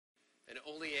An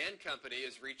Olean company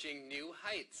is reaching new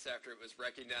heights after it was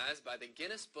recognized by the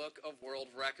Guinness Book of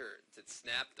World Records. It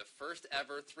snapped the first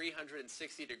ever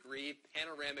 360-degree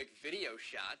panoramic video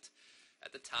shot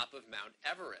at the top of Mount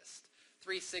Everest.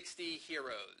 360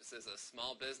 Heroes is a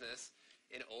small business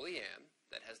in Olean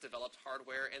that has developed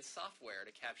hardware and software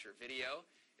to capture video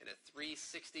in a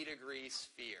 360-degree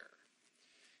sphere.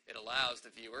 It allows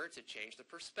the viewer to change the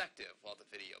perspective while the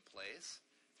video plays.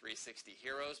 360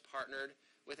 Heroes partnered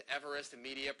with Everest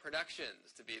Media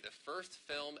Productions to be the first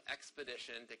film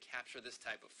expedition to capture this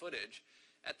type of footage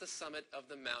at the summit of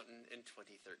the mountain in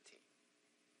 2013.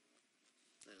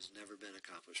 That has never been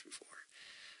accomplished before.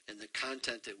 And the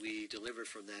content that we deliver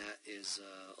from that is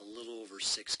a little over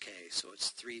 6K, so it's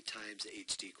 3 times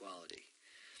HD quality.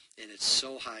 And it's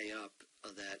so high up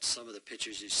that some of the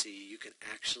pictures you see, you can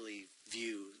actually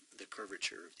view the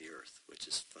curvature of the Earth, which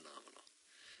is phenomenal.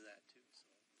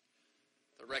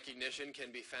 The recognition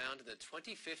can be found in the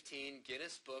 2015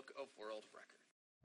 Guinness Book of World Records.